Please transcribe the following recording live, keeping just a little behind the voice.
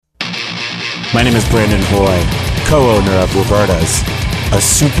My name is Brandon Hoy, co-owner of Roberta's, a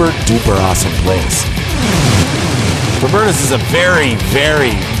super duper awesome place. Roberta's is a very,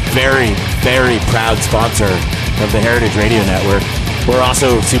 very, very, very proud sponsor of the Heritage Radio Network. We're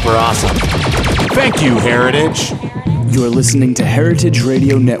also super awesome. Thank you, Heritage. You're listening to Heritage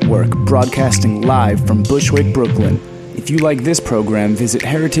Radio Network, broadcasting live from Bushwick, Brooklyn. If you like this program, visit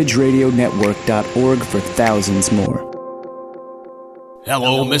heritageradionetwork.org for thousands more.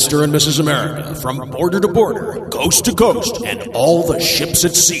 Hello, Mr. and Mrs. America, from border to border, coast to coast, and all the ships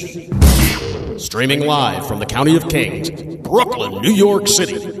at sea. Streaming live from the County of Kings, Brooklyn, New York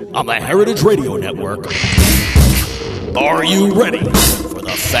City, on the Heritage Radio Network. Are you ready for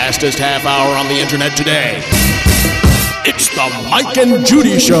the fastest half hour on the internet today? It's the Mike and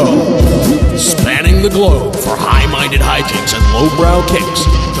Judy Show, spanning the globe for high-minded hijinks and lowbrow kicks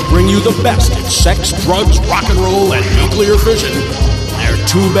to bring you the best in sex, drugs, rock and roll, and nuclear fission. They're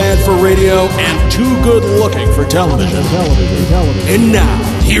too bad for radio and too good-looking for television. And now,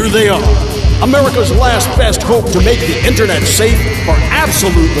 here they are, America's last best hope to make the internet safe for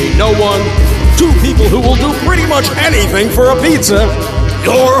absolutely no one. Two people who will do pretty much anything for a pizza.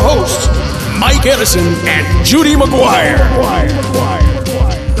 Your hosts, Mike Edison and Judy McGuire.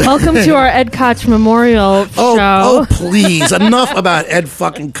 Welcome to our Ed Koch Memorial Show. Oh, please! Enough about Ed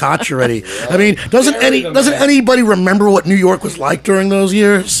fucking Koch already. I mean, doesn't anybody remember what New York was like during those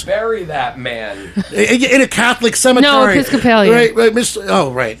years? Bury that man in a Catholic cemetery. No, Episcopalian. Right, Mr.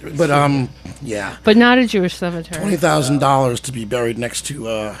 Oh, right, but yeah. But not a Jewish cemetery. $20,000 to be buried next to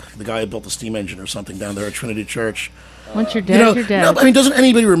the guy who built the steam engine or something down there at Trinity Church. Once you're dead, you're dead. No, I mean, doesn't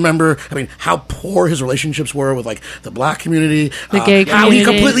anybody remember, how poor his relationships were with, the black community? The gay community. How he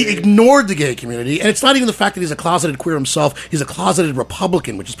completely ignored the gay community. And it's not even the fact that he's a closeted queer himself. He's a closeted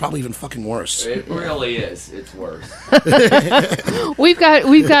Republican, which is probably even fucking worse. It really is. It's worse. We've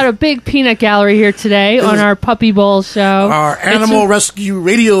got a big peanut gallery here today on our Puppy Bowl show. Our Animal Rescue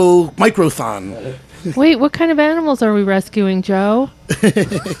Radio Microthon. Wait, what kind of animals are we rescuing, Joe?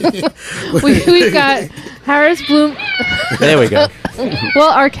 We've got Harris Bloom. There we go. Well,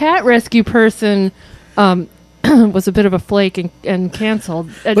 our cat rescue person was a bit of a flake and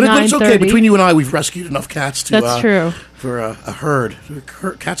canceled at 9:30. But it's okay. Between you and I, we've rescued enough cats to. That's true. For a herd.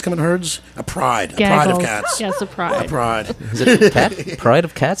 Cats come in herds? A pride. Gaggles. A pride of cats. Yes, a pride. A pride. Is it cat? Pride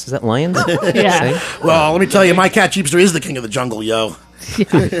of cats? Is that lions? Yeah. Well, let me tell you, my cat Jeepster is the king of the jungle, yo.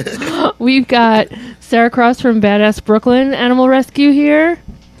 Yeah. We've got Sarah Cross from Badass Brooklyn Animal Rescue here.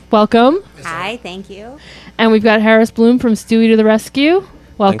 Welcome. Hi, thank you. And we've got Harris Bloom from Stewie to the Rescue.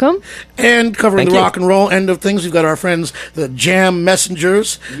 Welcome. And covering the rock and roll end of things, we've got our friends, the Jam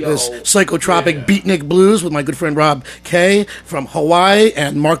Messengers, this psychotropic beatnik blues with my good friend Rob Kay from Hawaii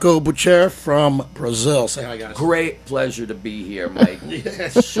and Marco Butcher from Brazil. Say hi, guys. Great pleasure to be here, Mike.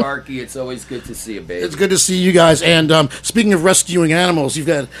 Sharky, it's always good to see you, baby. It's good to see you guys. And speaking of rescuing animals, you've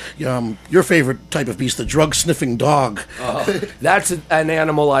got your favorite type of beast, the drug-sniffing dog. That's an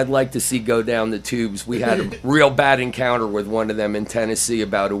animal I'd like to see go down the tubes. We had a real bad encounter with one of them in Tennessee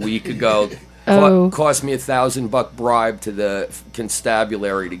about a week ago. Cost me $1,000 bribe to the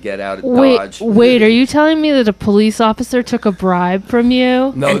constabulary to get out of Dodge. Wait, are you telling me that a police officer took a bribe from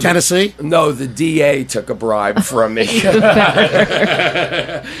you? No, in Tennessee? No, the DA took a bribe from me.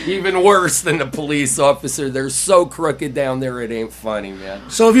 Even worse than the police officer. They're so crooked down there, it ain't funny, man.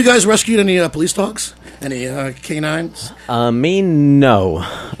 So have you guys rescued any police dogs? Any canines? Me, no.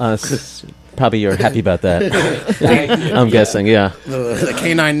 Probably you're happy about that. I'm guessing, yeah. The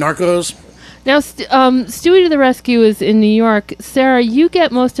canine narcos? Now, Stewie to the Rescue is in New York. Sarah, you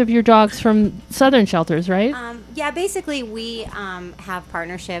get most of your dogs from Southern shelters, right? Yeah, basically we have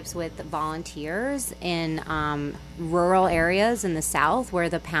partnerships with volunteers in rural areas in the South where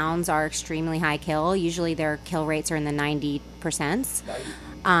the pounds are extremely high kill. Usually their kill rates are in the 90%.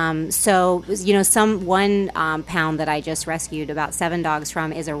 So, one pound that I just rescued about 7 dogs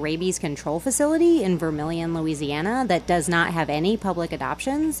from is a rabies control facility in Vermilion, Louisiana that does not have any public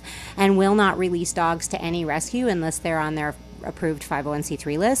adoptions and will not release dogs to any rescue unless they're on their approved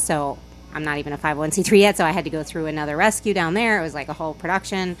 501c3 list. So I'm not even a 501c3 yet, so I had to go through another rescue down there. It was like a whole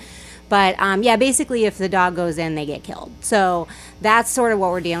production. But, basically if the dog goes in, they get killed. So that's sort of what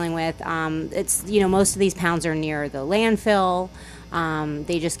we're dealing with. It's, most of these pounds are near the landfill.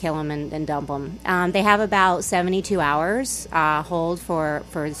 They just kill them and dump them. They have about 72 hours hold for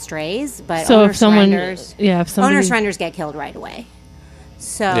strays, but so owner surrenders get killed right away.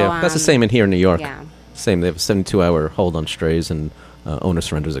 So that's the same in here in New York. Yeah. Same. They have a 72-hour hold on strays, and owner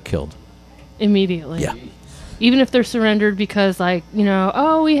surrenders are killed immediately. Yeah. Even if they're surrendered because, we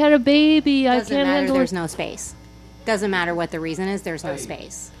had a baby, I can't matter, handle it. There's no space. Doesn't matter what the reason is. There's no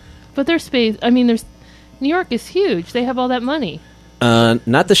space. But there's space. I mean, there's New York is huge. They have all that money.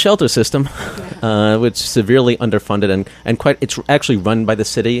 Not the shelter system, which is severely underfunded and quite. It's actually run by the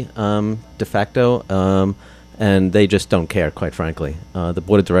city de facto, and they just don't care. Quite frankly, the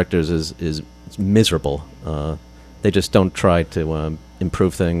board of directors is miserable. They just don't try to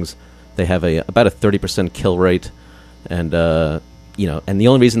improve things. They have about a 30% kill rate, and and the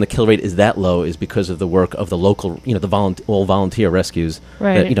only reason the kill rate is that low is because of the work of the local, the all volunteer rescues,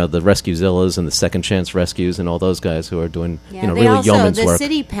 right? The Rescue Zillas and the Second Chance Rescues and all those guys who are doing, really also, yeoman's the work.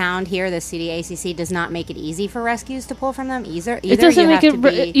 City Pound here, the City ACC, does not make it easy for rescues to pull from them either. It doesn't make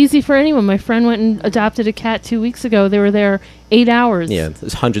it easy for anyone. My friend went and adopted a cat 2 weeks ago. They were there 8 hours. Yeah,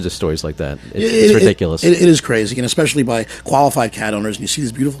 there's hundreds of stories like that. It's ridiculous. It is crazy, and especially by qualified cat owners. And you see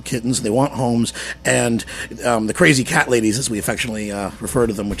these beautiful kittens, and they want homes, and the crazy cat ladies, as we affectionately refer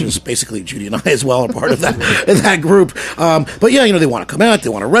to them, which is basically Judy and I as well, are part of that group. But yeah, they want to come out, they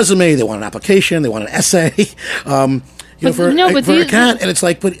want a resume, they want an application, they want an essay. For a cat, and it's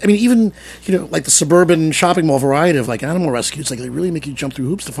like, but I mean, even like the suburban shopping mall variety of like animal rescues, like they really make you jump through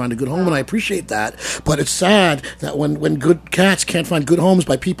hoops to find a good home, and I appreciate that. But it's sad that when good cats can't find good homes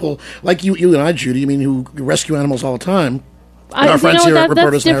by people like you and I, Judy, who rescue animals all the time.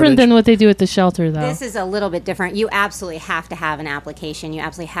 That's different than what they do at the shelter, though. This is a little bit different. You absolutely have to have an application. You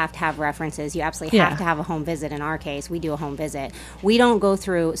absolutely have to have references. You absolutely have to have a home visit. In our case, we do a home visit. We don't go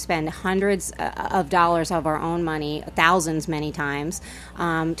spend hundreds of dollars of our own money, thousands many times,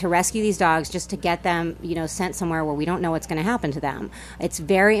 to rescue these dogs just to get them, sent somewhere where we don't know what's going to happen to them. It's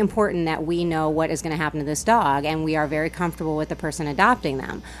very important that we know what is going to happen to this dog, and we are very comfortable with the person adopting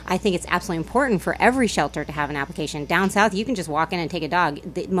them. I think it's absolutely important for every shelter to have an application. Down south, you can just walk in and take a dog.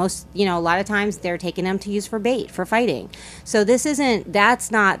 A lot of times they're taking them to use for bait, for fighting. So that's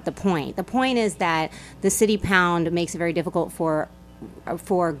not the point. The point is that the City Pound makes it very difficult for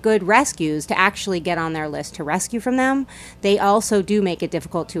good rescues to actually get on their list to rescue from them. They also do make it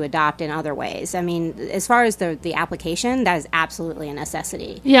difficult to adopt in other ways. I mean, as far as the application, that is absolutely a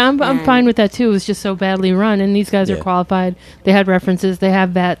necessity. Yeah, I'm fine with that too. It was just so badly run, and these guys are qualified. They had references. They have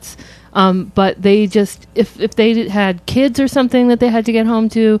vets. But they just, if they had kids or something that they had to get home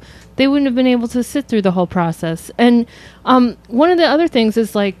to, they wouldn't have been able to sit through the whole process. And one of the other things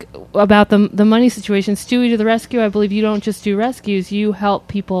is like about the money situation. Stewie to the Rescue, I believe you don't just do rescues, you help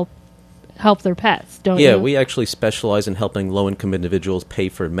people help their pets, don't you? Yeah, we actually specialize in helping low-income individuals pay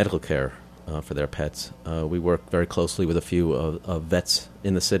for medical care for their pets. We work very closely with a few of vets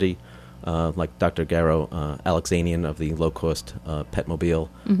in the city. Like Dr. Garrow Alexanian of the low-cost Petmobile,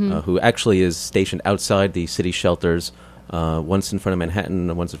 who actually is stationed outside the city shelters, once in front of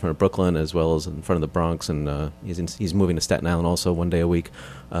Manhattan, once in front of Brooklyn, as well as in front of the Bronx, and he's moving to Staten Island also one day a week,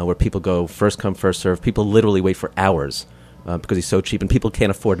 where people go first come, first serve. People literally wait for hours because he's so cheap, and people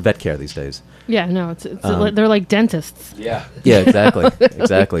can't afford vet care these days. Yeah, no, they're like dentists. Yeah,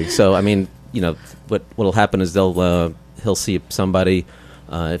 exactly. So, I mean, what'll happen is he'll see somebody.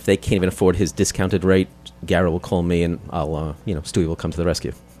 If they can't even afford his discounted rate, Garrow will call me, and I'll, Stewie will come to the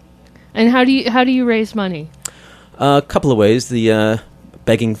rescue. And how do you raise money? A couple of ways. The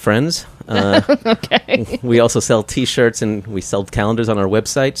begging friends. Okay. We also sell T-shirts, and we sell calendars on our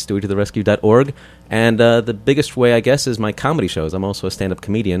website, stewieToTheRescue.org. And the biggest way, I guess, is my comedy shows. I'm also a stand-up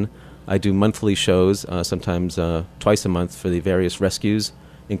comedian. I do monthly shows, sometimes twice a month for the various rescues,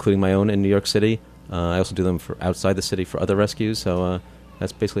 including my own in New York City. I also do them for outside the city for other rescues. So.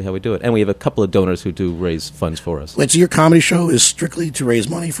 That's basically how we do it. And we have a couple of donors who do raise funds for us. Wait, so your comedy show is strictly to raise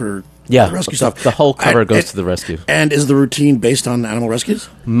money for the rescue stuff? The whole cover goes to the rescue. And is the routine based on animal rescues?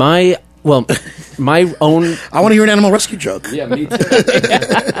 My own... I want to hear an animal rescue joke. Yeah, me too.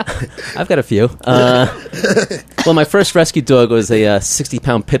 I've got a few. Well, my first rescue dog was a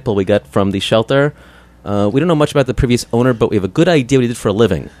 60-pound pit bull we got from the shelter. We don't know much about the previous owner, but we have a good idea what he did for a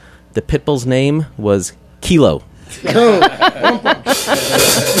living. The pit bull's name was Kilo. We're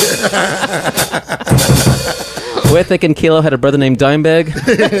thinking Kilo had a brother named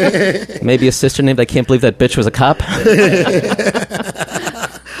Dimebag. Maybe a sister named I Can't Believe That Bitch Was a Cop.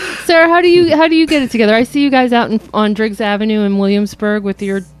 Sarah, how do you get it together? I see you guys out on Driggs Avenue in Williamsburg with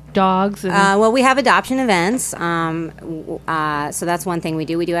your dogs. Well, we have adoption events. So that's one thing we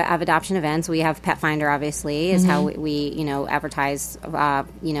do. We do have adoption events. We have Pet Finder, obviously, is how we advertise,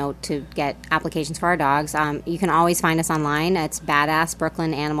 to get applications for our dogs. You can always find us online. It's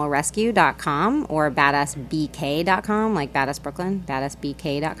badassbrooklynanimalrescue.com or badassbk.com, like Badass Brooklyn.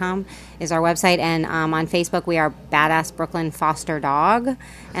 Badassbk.com is our website. And on Facebook, we are Badass Brooklyn Foster Dog.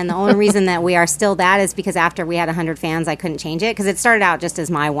 And the only reason that we are still that is because after we had 100 fans, I couldn't change it because it started out just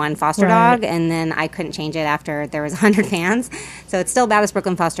as my one one foster dog, and then I couldn't change it after there was 100 fans. So it's still Badass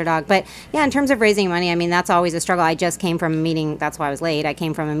Brooklyn Foster Dog. But yeah, in terms of raising money, I mean, that's always a struggle. I just came from a meeting. That's why I was late. I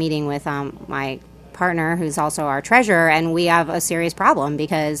came from a meeting with my partner, who's also our treasurer, and we have a serious problem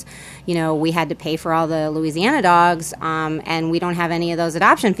because, you know, we had to pay for all the Louisiana dogs, and we don't have any of those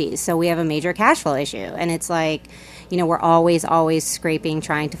adoption fees. So we have a major cash flow issue. And it's like, you know, we're always scraping,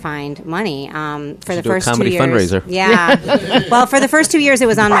 trying to find money. For the first 2 years, fundraiser. Yeah. Well, for the first 2 years, it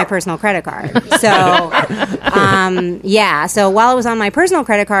was on my personal credit card. So, So while it was on my personal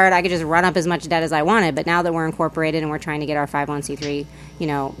credit card, I could just run up as much debt as I wanted. But now that we're incorporated and we're trying to get our 501c3,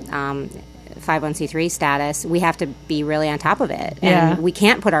 501c3 status, we have to be really on top of it, and we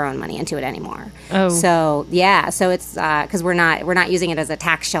can't put our own money into it anymore. So it's because we're not using it as a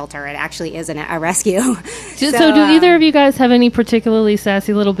tax shelter. It actually is a rescue. So do either of you guys have any particularly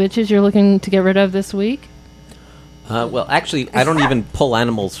sassy little bitches you're looking to get rid of this week? Well, actually, I don't even pull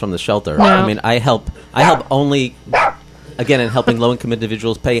animals from the shelter. No. I mean, I help only, again, in helping low-income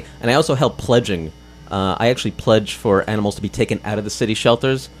individuals pay, and I also help pledging. I actually pledge for animals to be taken out of the city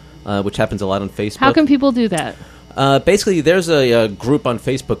shelters, which happens a lot on Facebook. How can people do that? Basically, there's a group on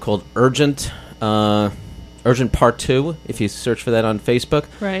Facebook called Urgent Part 2, if you search for that on Facebook.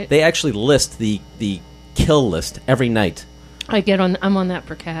 Right. They actually list the kill list every night. I'm on that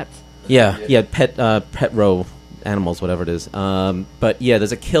for cats. Yeah, pet row animals, whatever it is. But yeah,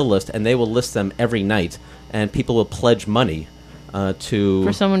 there's a kill list, and they will list them every night, and people will pledge money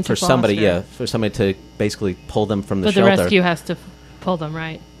for somebody to basically pull them from the shelter. But the rescue has to pull them,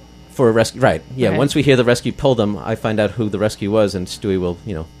 right? For a rescue, right? Yeah. Right. Once we hear the rescue pull them, I find out who the rescue was, and Stewie will,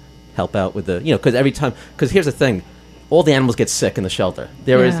 help out with the, because here's the thing, all the animals get sick in the shelter.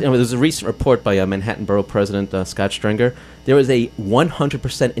 There was a recent report by Manhattan Borough President Scott Stringer. There was a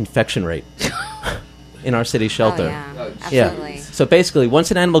 100% infection rate in our city shelter. Absolutely. So basically,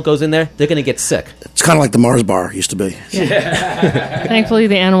 once an animal goes in there, they're going to get sick. It's kind of like the Mars bar used to be. Yeah. Thankfully,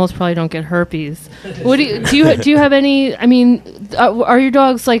 the animals probably don't get herpes. What do you have any? I mean, are your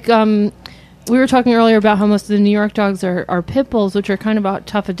dogs like? We were talking earlier about how most of the New York dogs are pit bulls, which are kind of a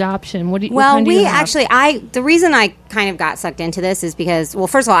tough adoption. The reason I kind of got sucked into this is because, well,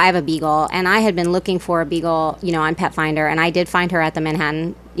 first of all, I have a beagle, and I had been looking for a beagle, on Pet Finder, and I did find her at the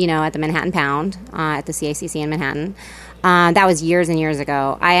Manhattan, at the Manhattan Pound, at the CACC in Manhattan. That was years and years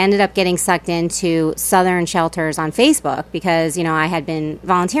ago. I ended up getting sucked into Southern shelters on Facebook because, I had been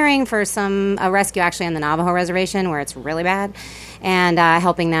volunteering for a rescue actually on the Navajo reservation where it's really bad, and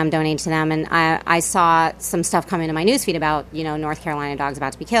helping them, donate to them. And I saw some stuff come into my newsfeed about, North Carolina dogs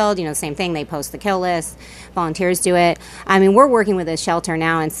about to be killed. The same thing. They post the kill list. Volunteers do it. I mean, we're working with a shelter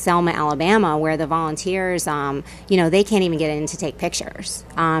now in Selma, Alabama, where the volunteers, they can't even get in to take pictures.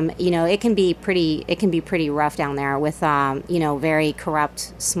 It can be pretty rough down there with, very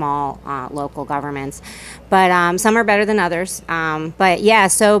corrupt, small local governments. But some are better than others.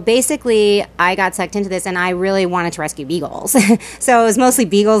 So basically, I got sucked into this, and I really wanted to rescue beagles. So it was mostly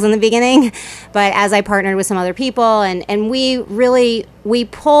beagles in the beginning. But as I partnered with some other people, and we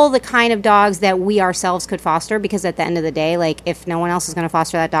pull the kind of dogs that we ourselves could foster, because at the end of the day, like, if no one else is going to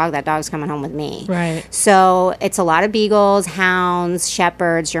foster that dog's coming home with me. Right. So it's a lot of beagles, hounds,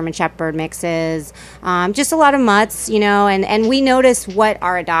 shepherds, German shepherd mixes, just a lot of mutts, and we notice what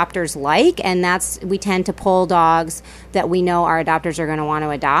our adopters like, and we tend to pull dogs that we know our adopters are going to want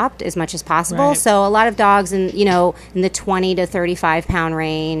to adopt as much as possible. Right. So a lot of dogs in the 20 to 35 pound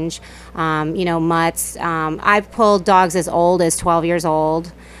range, mutts. I've pulled dogs as old as 12 years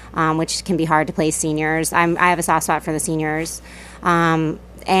old, which can be hard to place seniors. I have a soft spot for the seniors. And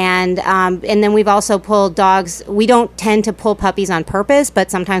then we've also pulled dogs. We don't tend to pull puppies on purpose,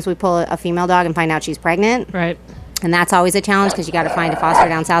 but sometimes we pull a female dog and find out she's pregnant. Right. And that's always a challenge because you got to find a foster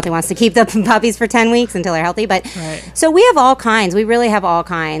down south who wants to keep the puppies for 10 weeks until they're healthy. But So we have all kinds. We really have all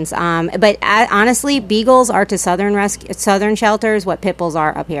kinds. But honestly, beagles are to southern shelters what pit bulls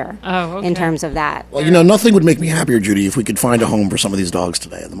are up here. Oh, okay. In terms of that. Well, nothing would make me happier, Judy, if we could find a home for some of these dogs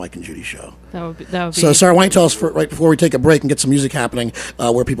today on the Mike and Judy show. That would be. So, Sarah, why don't you tell us right before we take a break and get some music happening,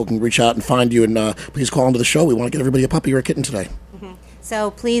 where people can reach out and find you, and please call into the show. We want to get everybody a puppy or a kitten today. Mm-hmm.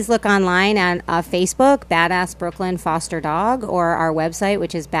 So please look online on Facebook, Badass Brooklyn Foster Dog, or our website,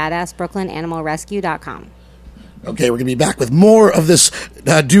 which is badassbrooklynanimalrescue.com. Okay, we're going to be back with more of this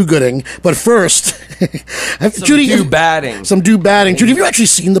do-gooding, but first, Judy, do-batting. Some do-batting. Judy, have you actually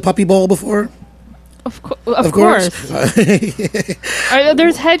seen the Puppy Bowl before? Of course.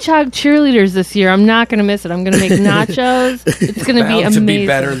 There's hedgehog cheerleaders this year. I'm not going to miss it. I'm going to make nachos. It's going to be amazing. To be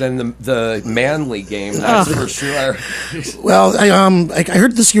better than the Manly game, that's for sure. Well, I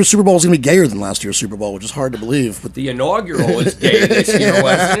heard this year's Super Bowl is going to be gayer than last year's Super Bowl, which is hard to believe. But the inaugural was gay this year,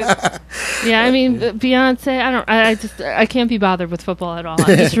 wasn't it? Yeah, I mean, Beyonce. I can't be bothered with football at all.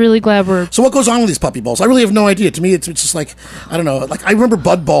 I'm just really glad we're. So what goes on with these puppy balls? I really have no idea. To me, it's just like, I don't know. Like I remember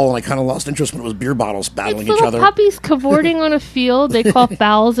Bud Ball, and I kind of lost interest when it was beer bottles battling each other. Puppies cavorting on a field. They call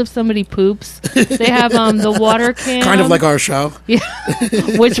fouls if somebody poops. They have the water can. Kind of like our show. Yeah,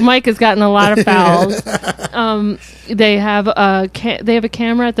 which Mike has gotten a lot of fouls. They have a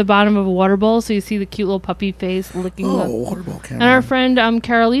camera at the bottom of a water bowl, so you see the cute little puppy face licking the water bowl camera. And our friend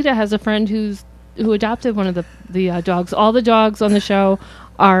Carolita has a friend who adopted one of the dogs. All the dogs on the show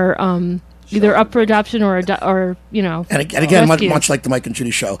are either up for adoption or you know. And again, much like the Mike and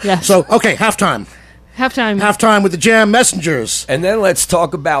Judy show. Yes. So okay, halftime. Halftime with the Jam Messengers. And then let's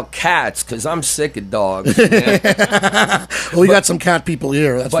talk about cats, because I'm sick of dogs. Well, we got some cat people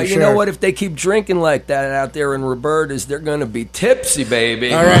here, that's but for you sure. know what? If they keep drinking like that out there in Roberta's, they're going to be tipsy,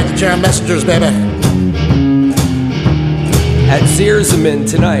 baby. All right, the Jam Messengers, baby. At Zierzeman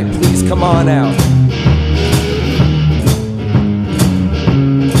tonight, please come on out.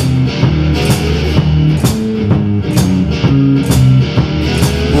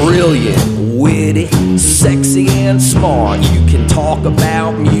 Brilliant, witty, sexy and smart. You can talk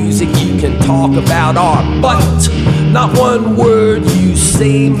about music, you can talk about art, but not one word you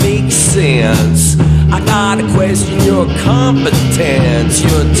say makes sense. I gotta question your competence.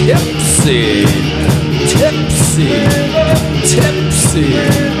 You're tipsy, tipsy, tipsy.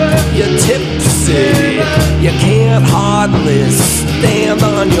 You're tipsy. You can't hardly stand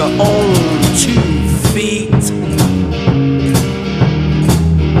on your own 2 feet.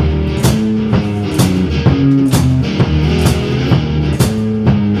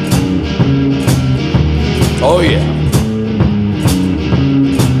 Oh yeah.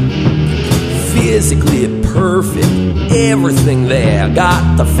 Physically perfect, everything there.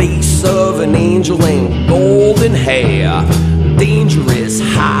 Got the face of an angel and golden hair. Dangerous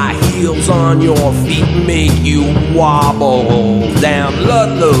high heels on your feet make you wobble down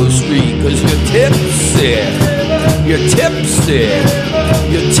Ludlow Street, 'cause you're tipsy. You're tipsy.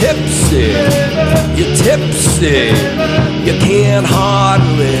 You're tipsy. You're tipsy. You can't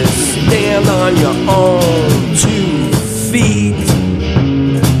hardly stand on your own 2 feet.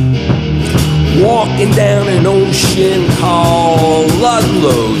 Walking down an ocean called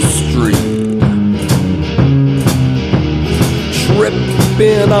Ludlow Street,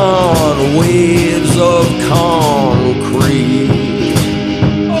 tripping on waves of concrete.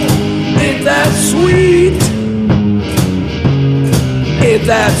 Ain't that sweet? Ain't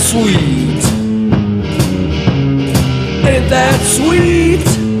that sweet? Ain't that sweet?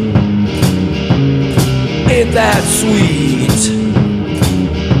 Ain't that sweet?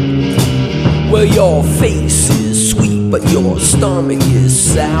 Well, your face is sweet, but your stomach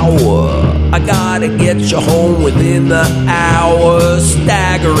is sour. I gotta get you home within the hour.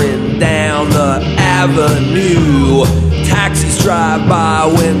 Staggering down the avenue, taxis drive by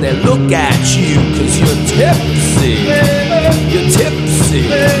when they look at you, 'cause you're tipsy. You're tipsy.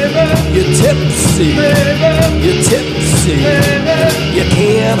 You're tipsy. You're tipsy. You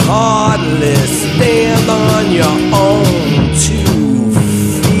can't hardly stand on your own 2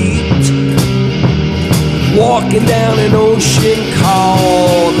 feet. Walking down an ocean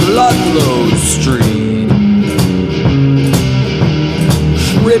called Ludlow Street,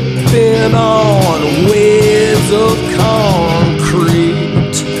 tripping on waves of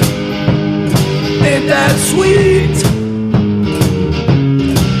concrete. Ain't that sweet?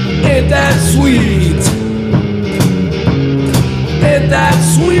 Ain't that sweet? Ain't that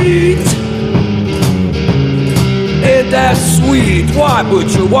sweet? Ain't that sweet? Why,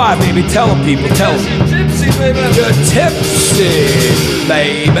 Butcher? Why, baby? Tell them, people. Tell them. You're tipsy, baby. You're tipsy,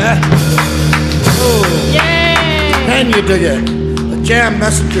 baby. Oh. Yay! And you dig it. The Jam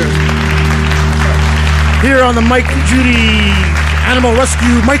Messenger. Here on the Mike and Judy Animal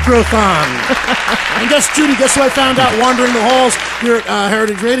Rescue Microthon. And guess who I found out wandering the halls here at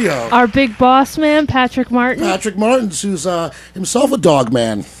Heritage Radio? Our big boss man, Patrick Martin. Patrick Martins, who's himself a dog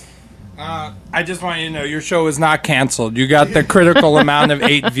man. I just want you to know your show is not canceled. You got the critical amount of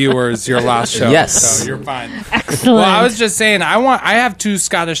 8 viewers your last show. Yes, so you're fine. Excellent. Well, I was just saying, I have 2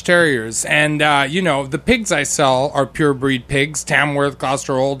 Scottish Terriers, and the pigs I sell are pure breed pigs: Tamworth,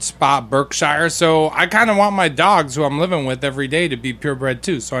 Gloucester Old Spot, Berkshire. So I kind of want my dogs, who I'm living with every day, to be purebred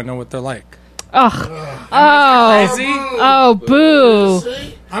too, so I know what they're like. Oh, crazy? Oh, boo!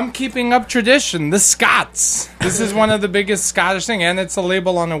 I'm keeping up tradition. The Scots. This is one of the biggest Scottish thing, and it's a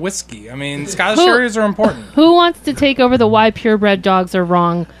label on a whiskey. I mean, Scottish Terriers are important. Who wants to take over the why purebred dogs are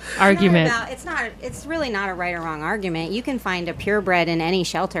wrong argument? It's really not a right or wrong argument. You can find a purebred in any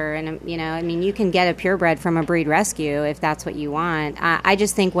shelter, and you can get a purebred from a breed rescue if that's what you want. I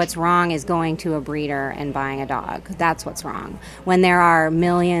just think what's wrong is going to a breeder and buying a dog. That's what's wrong. When there are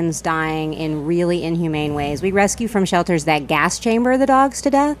millions dying in really inhumane ways, we rescue from shelters that gas chamber the dogs to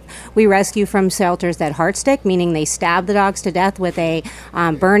death. We rescue from shelters that heart stick, meaning they stab the dogs to death with a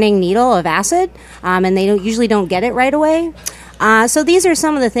burning needle of acid, and they usually don't get it right away. So these are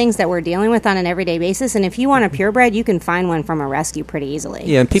some of the things that we're dealing with on an everyday basis, and if you want a purebred, you can find one from a rescue pretty easily.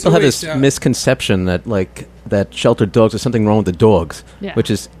 Yeah, and people have this misconception that that sheltered dogs, there's something wrong with the dogs, which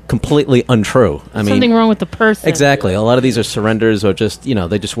is completely untrue. Something wrong with the person. Exactly. A lot of these are surrenders or just,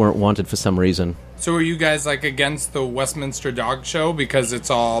 they just weren't wanted for some reason. So are you guys against the Westminster Dog Show because it's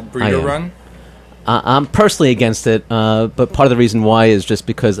all breeder run? I'm personally against it, but part of the reason why is just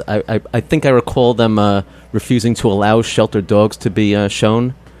because I think I recall them refusing to allow sheltered dogs to be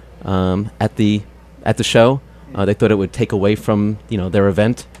shown at the show. They thought it would take away from their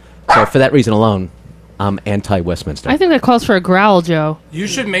event. So for that reason alone, I'm anti-Westminster. I think that calls for a growl, Joe. You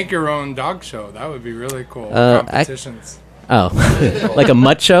should make your own dog show. That would be really cool. Competitions. Like a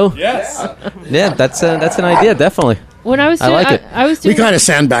mutt show? Yes. Yeah, that's an idea, definitely. When I was doing, I was doing. We kind of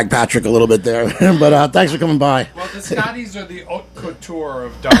sandbagged Patrick a little bit there, but thanks for coming by. Well, the Scotties are the haute couture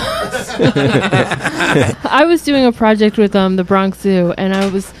of dogs. I was doing a project with the Bronx Zoo, and I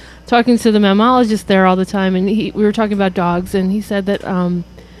was talking to the mammologist there all the time, and we were talking about dogs, and he said that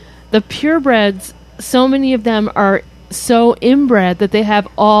the purebreds, so many of them are so inbred that they have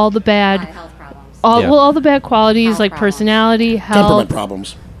all the bad health problems. All the bad qualities Health like problems. Personality, health, Temperament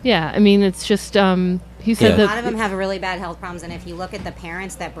problems. Yeah, I mean it's just. He said that a lot of them have really bad health problems, and if you look at the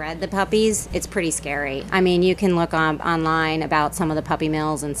parents that bred the puppies, it's pretty scary. I mean, you can look online about some of the puppy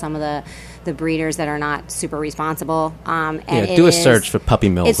mills and some of the breeders that are not super responsible. And do a search for puppy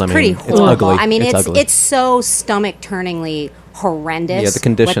mills. It's pretty horrible. It's ugly. I mean, it's ugly. It's so stomach-turningly horrendous. Yeah, the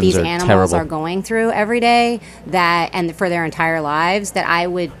conditions what these are animals terrible. are going through every day, and for their entire lives, that I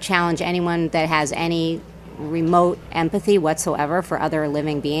would challenge anyone that has any remote empathy whatsoever for other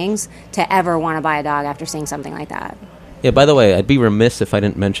living beings to ever want to buy a dog after seeing something like that. Yeah, by the way, I'd be remiss if I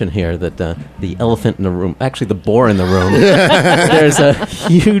didn't mention here that the elephant in the room, actually the boar in the room, there's a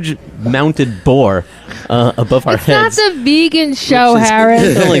huge mounted boar above our heads. It's not the vegan show, which is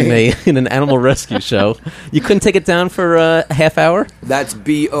Harris. killing me in an animal rescue show. You couldn't take it down for a half hour? That's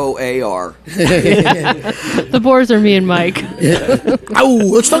BOAR. The boars are me and Mike. Oh,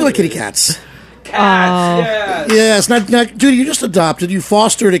 let's talk about kitty cats. Cats, yes. Now, Judy, you just adopted. You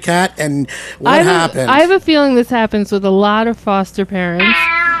fostered a cat, and what happened? I have a feeling this happens with a lot of foster parents.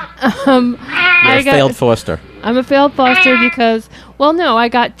 You're a failed foster. I'm a failed foster because, I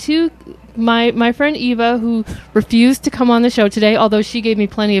got two. My friend Eva, who refused to come on the show today, although she gave me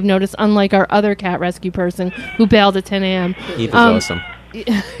plenty of notice, unlike our other cat rescue person who bailed at 10 a.m. Eva's awesome.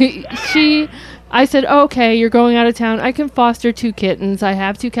 I said, okay, you're going out of town. I can foster 2 kittens. I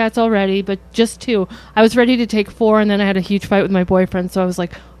have 2 cats already, but just 2. I was ready to take 4, and then I had a huge fight with my boyfriend, so I was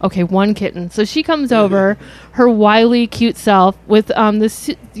like, okay, 1 kitten. So she comes over, her wily, cute self, with this,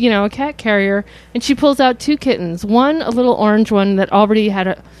 a cat carrier, and she pulls out 2 kittens. One, a little orange one that already had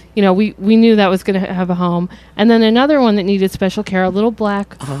a, we knew that was going to have a home, and then another one that needed special care, a little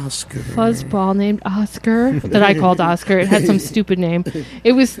black fuzzball named Oscar that I called Oscar. It had some stupid name.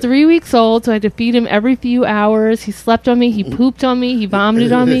 It was 3 weeks old, so I had to feed him every few hours. He slept on me. He pooped on me. He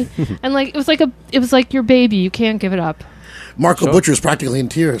vomited on me, and it was like your baby. You can't give it up. Marco Butcher's practically in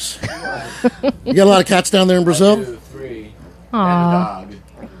tears. You got a lot of cats down there in Brazil? 2, 3, Aww. and a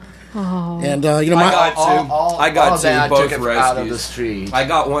dog. And I got two, I both took it rescues. out of the street. I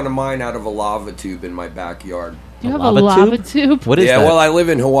got one of mine out of a lava tube in my backyard. You have a lava tube? What is that? Yeah, well, I live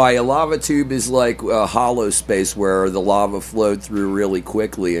in Hawaii. A lava tube is like a hollow space where the lava flowed through really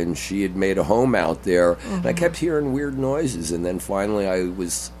quickly, and she had made a home out there. And I kept hearing weird noises, and then finally I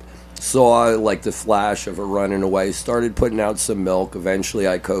saw like the flash of her running away, started putting out some milk. Eventually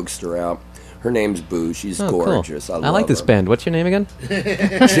I coaxed her out. Her name's Boo. She's gorgeous. Cool. I like this her. band. What's your name again?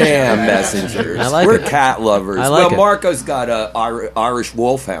 Jam Messengers. I like We're it. cat lovers. I like it. Marco's got a Irish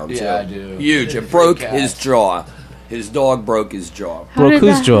wolfhound, too. Yeah, I do. Huge. It broke his jaw. His dog broke his jaw. Broke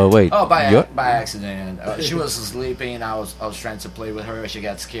whose jaw? Wait. Oh, by accident. She was sleeping. I was trying to play with her. She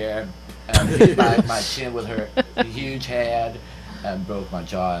got scared and hit my chin with her huge head and broke my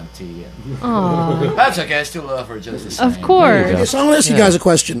jaw and teeth. That's okay. I still love her just the same. Of course. So I want to ask you guys a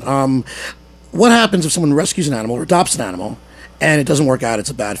question. What happens if someone rescues an animal or adopts an animal, and it doesn't work out. It's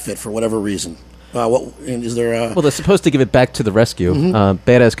a bad fit for whatever reason. What is there? Well, they're supposed to give it back to the rescue.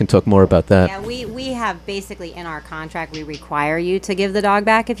 Badass can talk more about that. Yeah, we have basically in our contract, we require you to give the dog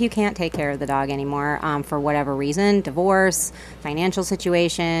back if you can't take care of the dog anymore for whatever reason, divorce, financial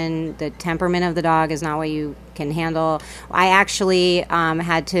situation, the temperament of the dog is not what you can handle. I actually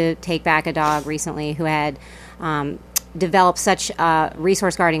had to take back a dog recently who had developed such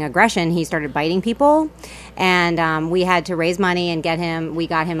resource guarding aggression, he started biting people. And we had to raise money and we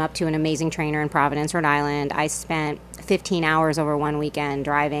got him up to an amazing trainer in Providence, Rhode Island. I spent 15 hours over one weekend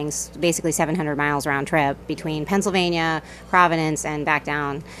driving basically 700 miles round trip between Pennsylvania, Providence, and back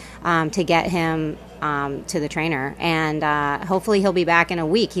down to get him to the trainer. And hopefully he'll be back in a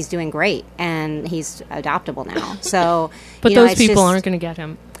week. He's doing great, and he's adoptable now. So, but those people aren't going to get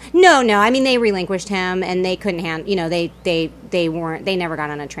him. No. I mean, they relinquished him, and they couldn't they never got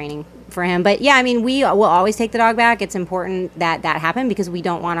on a training for him. But yeah, I mean, we will always take the dog back. It's important that happen because we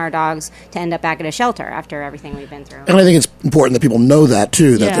don't want our dogs to end up back at a shelter after everything we've been through. And I think it's important that people know that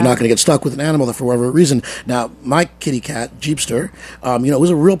too, that they're not going to get stuck with an animal that for whatever reason. Now, my kitty cat, Jeepster, it was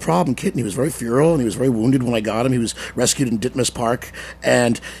a real problem kitten. He was very feral and he was very wounded when I got him. He was rescued in Ditmas Park,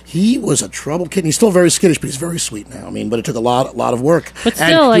 and he was a trouble kitten. He's still very skittish, but he's very sweet now. I mean, but it took a lot of work. But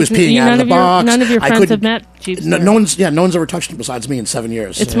still, and he was peeing out of the box. None of your friends have met Jeepster. No one's ever touched him besides me in 7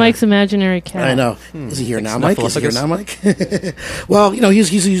 years. It's Mike's imaginary cat. I know. Is he here now, Mike? Is he here now, Mike? Well,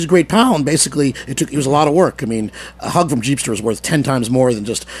 he's a great pal, and basically it was a lot of work. I mean, a hug from Jeepster is worth 10 times more than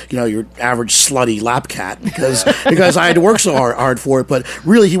just your average slutty lap cat because I had to work so hard for it. But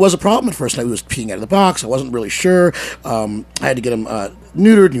really, he was a problem at first. He was peeing out of the box. I wasn't really sure. I had to get him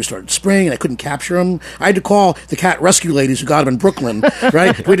neutered, and he started spraying, and I couldn't capture him. I had to call the cat rescue ladies who got him in Brooklyn,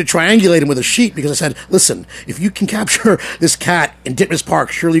 right? We had to triangulate him with a sheet because I said, listen, if you can capture this cat in Ditmas Park,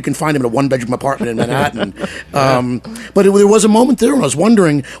 surely you can find him in a one-bedroom apartment in Manhattan. But there was a moment there when I was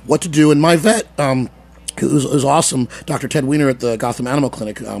wondering what to do, and my vet... It was awesome, Dr. Ted Weiner at the Gotham Animal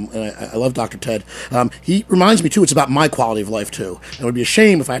Clinic, and I love Dr. Ted. He reminds me, too, it's about my quality of life, too. And it would be a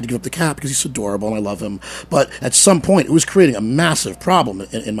shame if I had to give up the cat because he's adorable and I love him. But at some point, it was creating a massive problem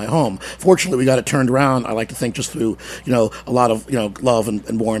in my home. Fortunately, we got it turned around, I like to think, just through, a lot of, love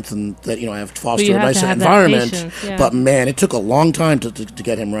and warmth, and that, I have to foster a nice environment. Yeah. But, man, it took a long time to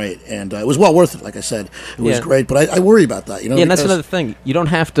get him right. And it was well worth it, like I said. It was great, but I worry about that, Yeah, and that's another thing. You don't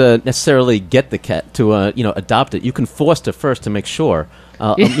have to necessarily get the cat to adopt it. You can foster first to make sure.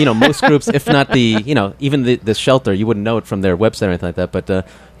 Most groups, if not even the shelter, you wouldn't know it from their website or anything like that. But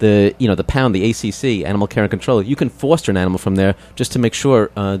the pound, the ACC, Animal Care and Control, you can foster an animal from there just to make sure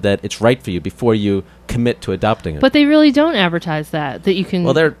that it's right for you before you commit to adopting it. But they really don't advertise that you can.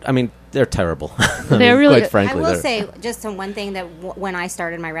 Well, they're terrible. They're really, quite frankly. I will say just one thing that when I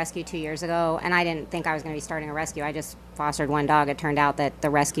started my rescue 2 years ago, and I didn't think I was going to be starting a rescue. I just fostered one dog. It turned out that the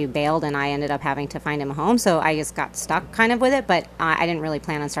rescue bailed, and I ended up having to find him a home. So I just got stuck kind of with it, but I didn't really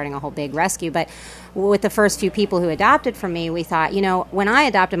plan on starting a whole big rescue. But with the first few people who adopted from me, we thought, when I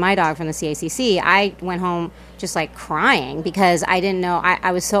adopted my dog from the CACC, I went home just like crying because I didn't know.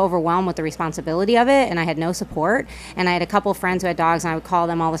 I was so overwhelmed with the responsibility of it, and I had no support. And I had a couple of friends who had dogs, and I would call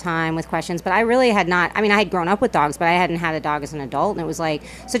them all the time with questions. But I really had not. I mean, I had grown up with dogs, but I hadn't had a dog as an adult, and it was like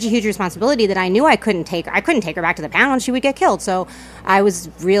such a huge responsibility that I knew I couldn't take her back to the pound. She would get killed. So I was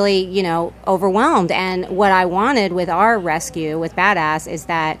really, overwhelmed. And what I wanted with our rescue with Badass is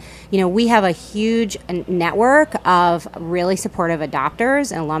that, we have a huge network of really supportive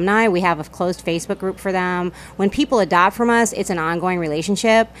adopters and alumni. We have a closed Facebook group for them. When people adopt from us, it's an ongoing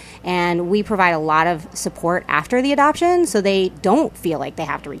relationship, and we provide a lot of support after the adoption so they don't feel like they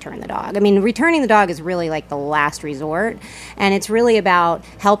have to return the dog. I mean, returning the dog is really like the last resort, and it's really about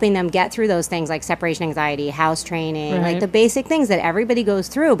helping them get through those things like separation anxiety, house training, like the basic things that everybody goes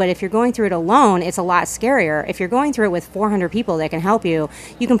through. But if you're going through it alone, it's a lot scarier. If you're going through it with 400 people that can help you,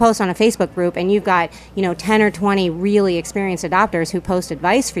 you can post on a Facebook group, and you've got 10 or 20 really experienced adopters who post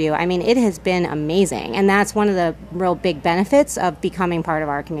advice for you. I mean, it has been amazing, and that's one of the real big benefits of becoming part of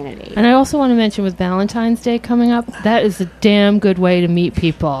our community. And I also want to mention with Valentine's Day coming up, that is a damn good way to meet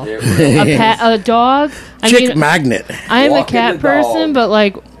people. A dog. Chick magnet. I am a cat person, but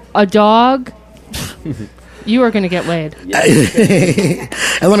like a dog, you are going to get laid.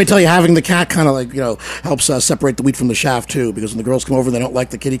 And let me tell you, having the cat kind of helps separate the wheat from the chaff too, because when the girls come over, they don't like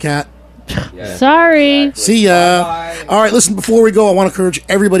the kitty cat. Yeah. Sorry. Exactly. See ya. Bye. All right, listen, before we go, I want to encourage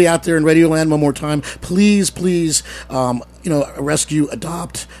everybody out there in Radioland one more time. Please, rescue,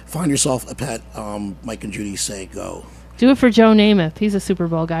 adopt, find yourself a pet. Mike and Judy say go. Do it for Joe Namath. He's a Super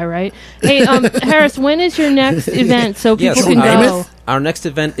Bowl guy, right? Hey, Harris, when is your next event so people can go? Our next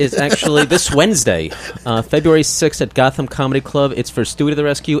event is actually this Wednesday, February 6th at Gotham Comedy Club. It's for Stewie to the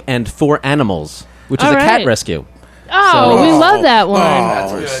Rescue and For Animals, which is a cat rescue. Oh, we love that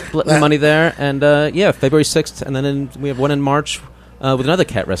one. Splitting the money there. And, February 6th. And then we have one in March with another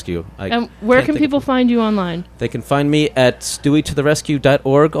cat rescue. And where can people find you online? They can find me at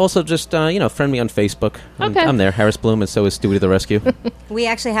stewietotherescue.org. Also, just, friend me on Facebook. Okay. I'm there, Harris Bloom, and so is Stewie to the Rescue. We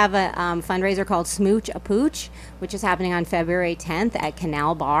actually have a fundraiser called Smooch a Pooch, which is happening on February 10th at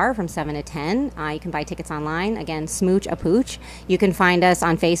Canal Bar from 7 to 10. You can buy tickets online. Again, Smooch a Pooch. You can find us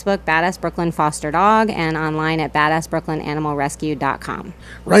on Facebook, Badass Brooklyn Foster Dog, and online at badassbrooklynanimalrescue.com.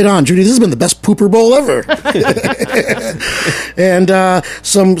 Right on, Judy. This has been the best pooper bowl ever. And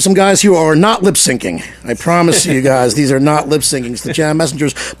some guys here are not lip syncing. I promise you guys, these are not lip syncing. It's the Jam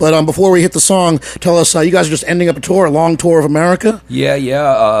Messengers. But before we hit the song, tell us, you guys are just ending up a tour, a long tour of America? Yeah.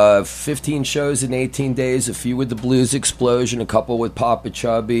 15 shows in 18 days, a few with the Blues Explosion, a couple with Papa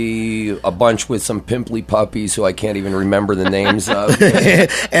Chubby, a bunch with some pimply puppies who I can't even remember the names of.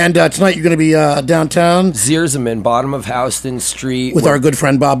 And tonight you're going to be downtown? Zerzman, bottom of Houston Street. With our good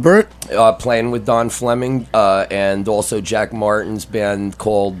friend Bob Burt? Playing with Don Fleming, and also Jack Martin's band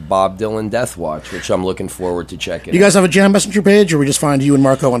called Bob Dylan Death Watch, which I'm looking forward to checking out. You guys have a Jam Messenger page, or we just find you and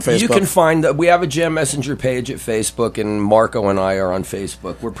Marco on Facebook? You can find, we have a Jam Messenger page at Facebook, and Marco and I are on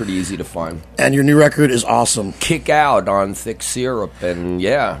Facebook. We're pretty easy to find. And your new record is awesome. Kick Out on Thick Syrup, and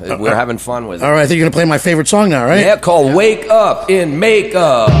we're having fun with it. All right, I think you're going to play my favorite song now, right? Yeah, called Wake Up in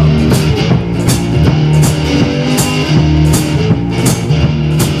Makeup.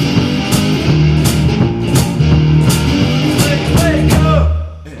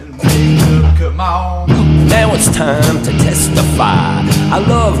 Now it's time to testify. I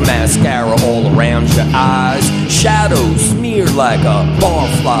love mascara all around your eyes. Shadows smear like a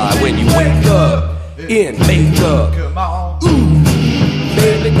barfly when you wake up in makeup. Ooh,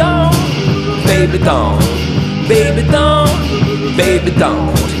 baby don't, baby don't, baby don't, baby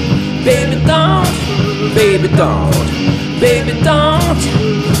don't, baby don't, baby don't, baby don't.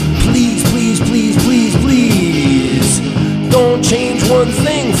 Please, please, please, please, please. Don't change one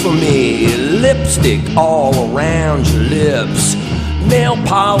thing for me. Lipstick all around your lips. Nail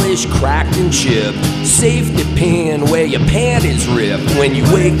polish cracked and chipped. Safety pin where your panties ripped. When you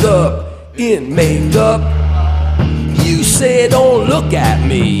wake up in makeup, you say don't look at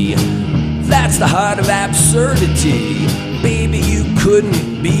me. That's the heart of absurdity. Baby, you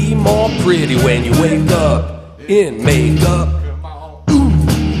couldn't be more pretty when you wake up in makeup. Ooh,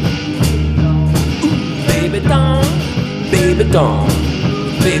 ooh, baby don't. Baby don't,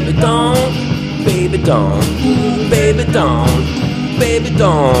 baby don't, baby don't, ooh, baby don't, ooh, baby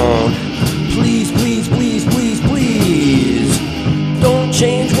don't. Please, please, please, please, please, don't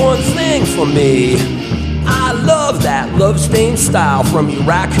change one thing for me. I love that love-stained style, from your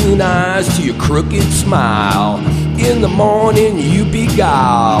raccoon eyes to your crooked smile. In the morning you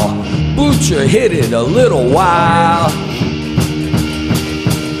beguile, Butcher hit it a little while.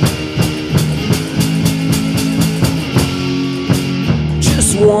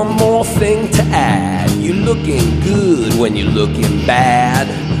 One more thing to add. You're looking good when you're looking bad.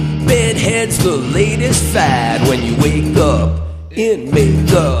 Bedhead's the latest fad when you wake up in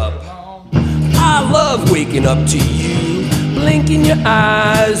makeup. I love waking up to you, blinking your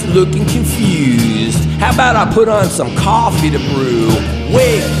eyes, looking confused. How about I put on some coffee to brew?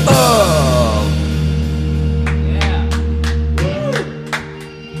 Wake up!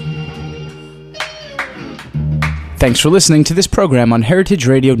 Thanks for listening to this program on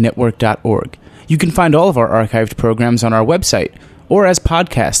heritageradionetwork.org. You can find all of our archived programs on our website or as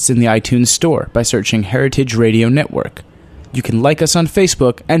podcasts in the iTunes Store by searching Heritage Radio Network. You can like us on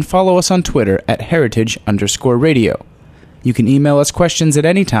Facebook and follow us on Twitter at @heritage_radio. You can email us questions at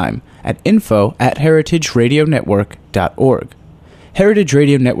any time at info@heritageradionetwork.org. Heritage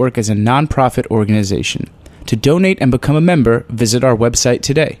Radio Network is a non-profit organization. To donate and become a member, visit our website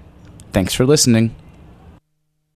today. Thanks for listening.